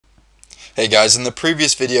Hey guys, in the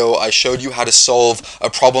previous video I showed you how to solve a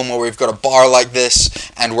problem where we've got a bar like this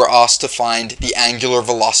and we're asked to find the angular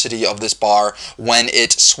velocity of this bar when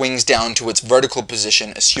it swings down to its vertical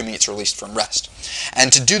position, assuming it's released from rest.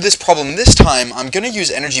 And to do this problem this time, I'm going to use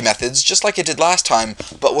energy methods just like I did last time,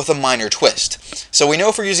 but with a minor twist. So we know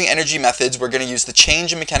if we're using energy methods, we're going to use the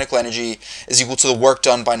change in mechanical energy is equal to the work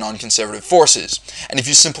done by non-conservative forces. And if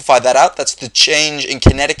you simplify that out, that's the change in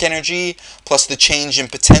kinetic energy plus the change in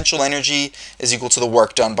potential energy is equal to the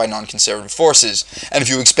work done by non-conservative forces. And if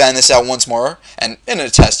you expand this out once more, and in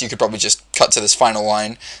a test you could probably just cut to this final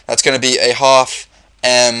line, that's going to be a half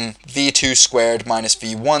v2 squared minus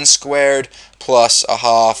v1 squared plus a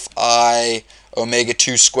half I omega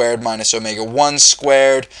 2 squared minus omega 1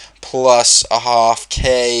 squared plus a half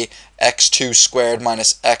k x2 squared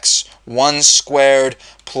minus x1 squared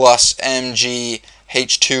plus mg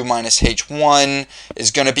h2 minus h1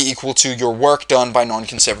 is going to be equal to your work done by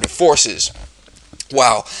non-conservative forces.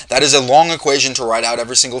 Wow, that is a long equation to write out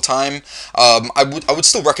every single time. I would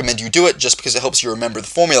still recommend you do it just because it helps you remember the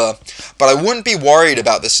formula, but I wouldn't be worried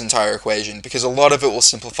about this entire equation because a lot of it will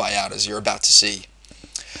simplify out as you're about to see.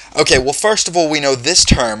 Okay, well first of all we know this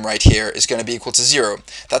term right here is going to be equal to 0.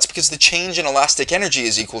 That's because the change in elastic energy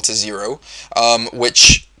is equal to 0,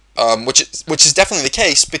 which is definitely the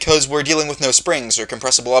case because we're dealing with no springs or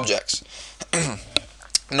compressible objects.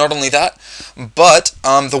 Not only that, but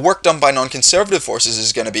the work done by non-conservative forces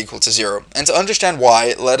is going to be equal to 0. And to understand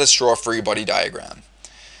why, let us draw a free body diagram.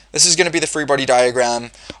 This is going to be the free body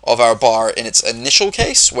diagram of our bar in its initial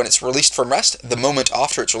case, when it's released from rest, the moment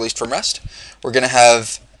after it's released from rest. We're going to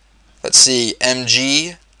have, let's see,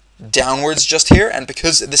 mg downwards just here, and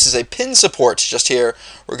because this is a pin support just here,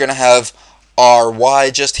 we're going to have ry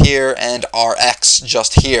just here and rx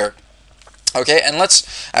just here. Okay, and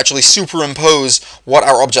let's actually superimpose what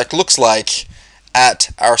our object looks like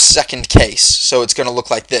at our second case. So it's going to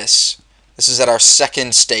look like this. This is at our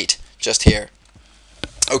second state just here.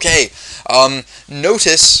 Okay,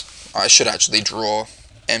 notice I should actually draw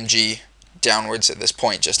mg downwards at this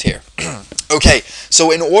point just here. Okay,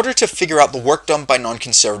 so in order to figure out the work done by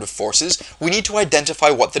non-conservative forces, we need to identify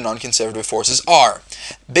what the non-conservative forces are.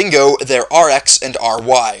 Bingo, they're Rx and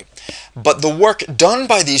Ry. But the work done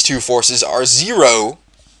by these two forces are zero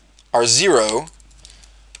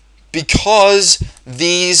because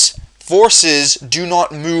these forces do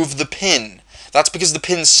not move the pin. That's because the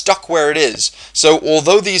pin's stuck where it is. So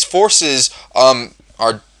although these forces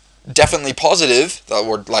are definitely positive,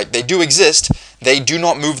 or like they do exist, they do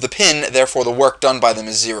not move the pin, therefore the work done by them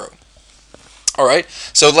is 0. Alright,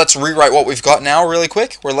 so let's rewrite what we've got now really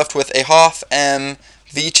quick. We're left with a half m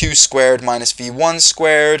v2 squared minus v1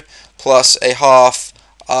 squared plus a half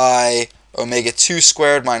I omega 2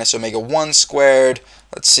 squared minus omega 1 squared,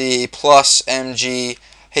 let's see, plus mg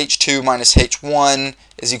h2 minus h1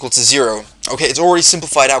 is equal to 0. Okay, it's already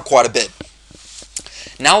simplified out quite a bit.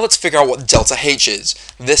 Now let's figure out what delta H is,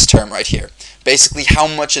 this term right here. Basically how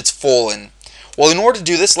much it's fallen. Well, in order to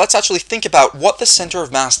do this, let's actually think about what the center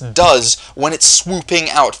of mass does when it's swooping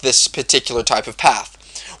out this particular type of path.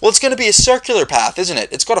 Well, it's going to be a circular path, isn't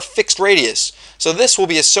it? It's got a fixed radius. So this will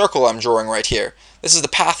be a circle I'm drawing right here. This is the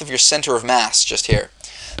path of your center of mass just here.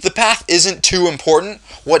 The path isn't too important.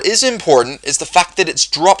 What is important is the fact that it's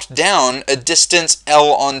dropped down a distance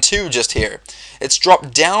L on 2 just here. It's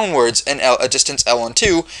dropped downwards a distance L on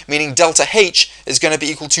 2, meaning delta H is going to be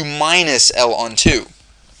equal to minus L on 2.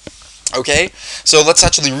 Okay, so let's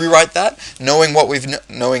actually rewrite that,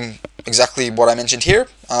 knowing exactly what I mentioned here,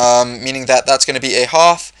 meaning that that's going to be a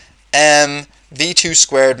half m v2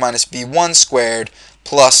 squared minus v1 squared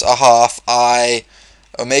plus a half I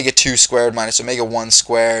omega 2 squared minus omega 1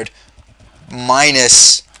 squared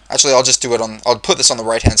minus, actually I'll just do it I'll put this on the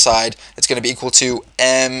right hand side, it's going to be equal to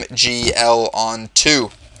mgl on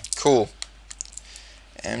 2. Cool.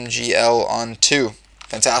 mgl on 2.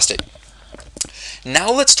 Fantastic.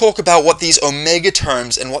 Now let's talk about what these omega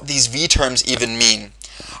terms and what these v terms even mean.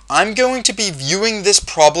 I'm going to be viewing this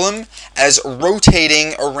problem as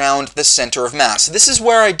rotating around the center of mass. This is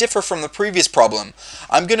where I differ from the previous problem.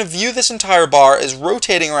 I'm going to view this entire bar as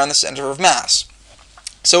rotating around the center of mass.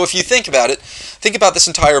 So if you think about it, think about this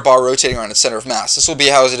entire bar rotating around its center of mass. This will be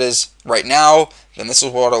how it is right now, then this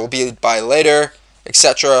is what it will be by later,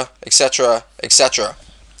 etc., etc., etc.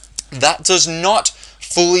 That does not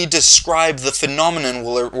fully describe the phenomenon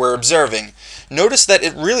we're observing. Notice that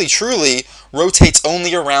it really truly rotates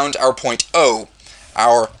only around our point O,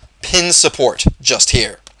 our pin support just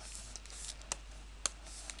here.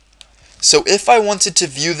 So if I wanted to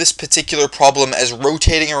view this particular problem as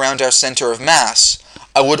rotating around our center of mass,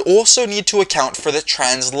 I would also need to account for the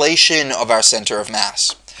translation of our center of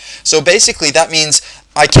mass. So basically that means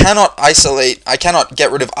I cannot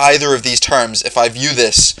get rid of either of these terms if I view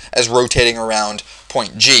this as rotating around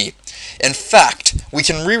point G. In fact, we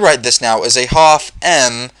can rewrite this now as a half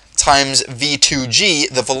m times v2g,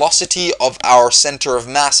 the velocity of our center of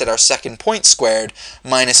mass at our second point squared,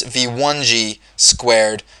 minus v1g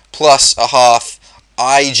squared, plus a half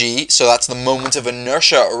ig, so that's the moment of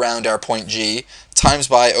inertia around our point G, times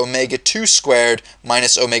by omega 2 squared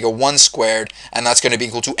minus omega 1 squared, and that's going to be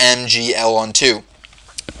equal to mgl on 2.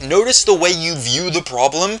 Notice the way you view the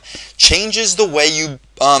problem changes the way you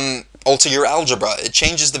alter your algebra. It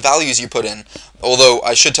changes the values you put in, although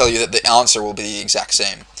I should tell you that the answer will be the exact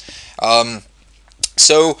same.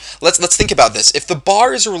 So let's think about this. If the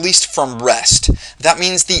bar is released from rest, that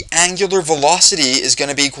means the angular velocity is going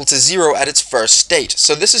to be equal to 0 at its first state.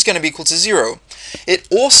 So this is going to be equal to 0. It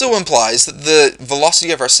also implies that the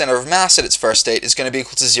velocity of our center of mass at its first state is going to be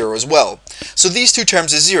equal to 0 as well. So these two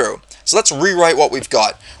terms is 0. So let's rewrite what we've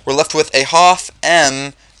got. We're left with a half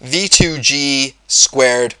m v2g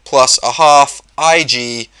squared plus a half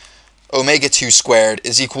ig omega 2 squared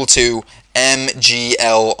is equal to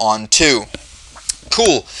mgl on 2.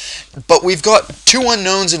 Cool, but we've got two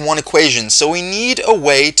unknowns in one equation, so we need a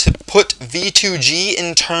way to put v2g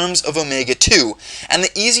in terms of omega 2. And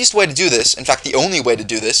the easiest way to do this, in fact the only way to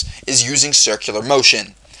do this, is using circular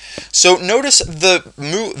motion. So notice the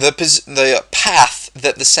path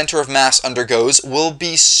that the center of mass undergoes will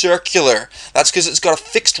be circular. That's because it's got a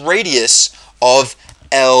fixed radius of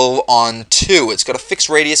L on 2. It's got a fixed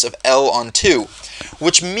radius of L on 2.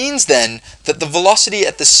 Which means then that the velocity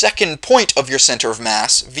at the second point of your center of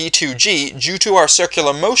mass, v2g, due to our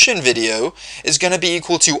circular motion video, is going to be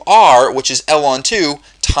equal to r, which is L on 2,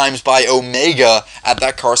 times by omega at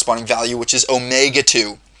that corresponding value, which is omega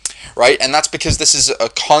 2. Right? And that's because this is a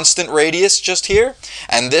constant radius just here,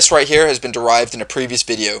 and this right here has been derived in a previous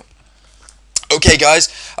video. Okay guys,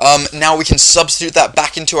 now we can substitute that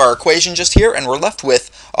back into our equation just here, and we're left with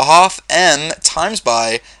a half m times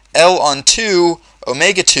by L on 2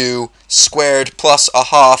 omega 2 squared plus a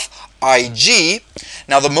half ig.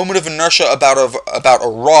 Now the moment of inertia about a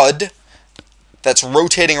rod that's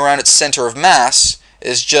rotating around its center of mass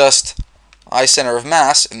is just I center of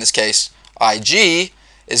mass, in this case ig,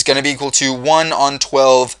 is going to be equal to 1 on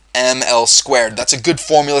 12 ml squared. That's a good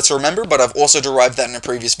formula to remember, but I've also derived that in a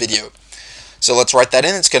previous video. So let's write that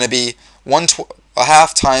in. It's going to be a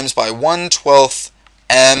half times by 1/12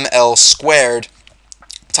 ml squared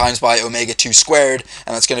times by omega 2 squared,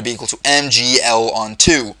 and that's going to be equal to mgl on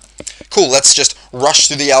 2. Cool, let's just rush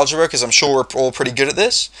through the algebra because I'm sure we're all pretty good at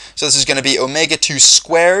this. So this is going to be omega 2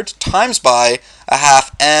 squared times by a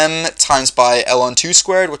half m times by L on 2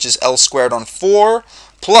 squared, which is L squared on 4,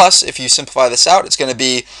 plus, if you simplify this out, it's going to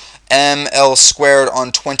be ml squared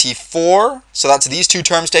on 24. So that's these two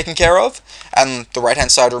terms taken care of, and the right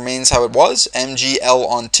hand side remains how it was, mgl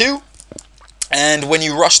on 2. And when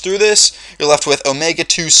you rush through this, you're left with omega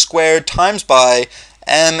 2 squared times by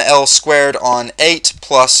ml squared on 8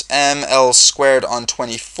 plus ml squared on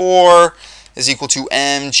 24 is equal to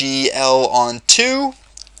mgl on 2.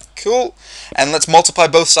 Cool. And let's multiply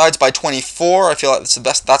both sides by 24. I feel like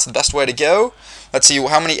that's the best way to go. Let's see,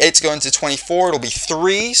 how many 8s go into 24? It'll be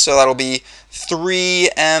 3, so that'll be 3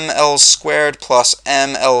 ml squared plus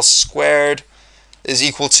ml squared is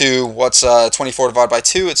equal to, what's 24 divided by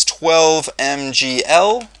 2? It's 12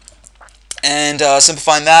 mgl. And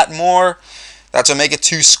simplifying that more, that's omega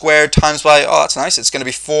 2 squared times by, oh that's nice, it's going to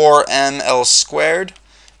be 4 ml squared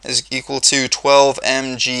is equal to 12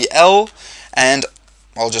 mgl. And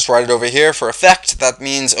I'll just write it over here for effect. That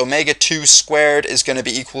means omega 2 squared is going to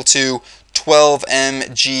be equal to 12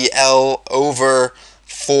 mgl over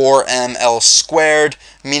 4 ml squared,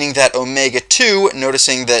 meaning that omega 2,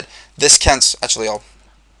 noticing that this cancels, actually I'll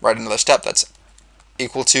write another step, that's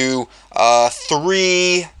equal to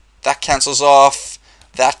 3, that cancels off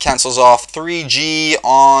 3g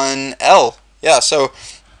on L. Yeah, so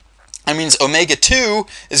that means omega 2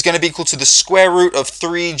 is going to be equal to the square root of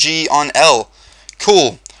 3g on L.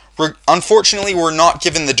 Cool. Unfortunately, we're not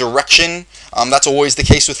given the direction. That's always the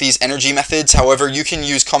case with these energy methods. However, you can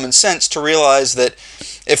use common sense to realize that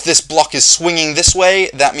if this block is swinging this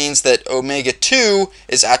way, that means that omega 2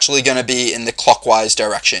 is actually going to be in the clockwise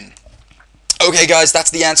direction. Okay guys,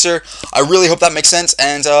 that's the answer. I really hope that makes sense,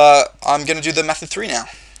 and I'm going to do the method 3 now.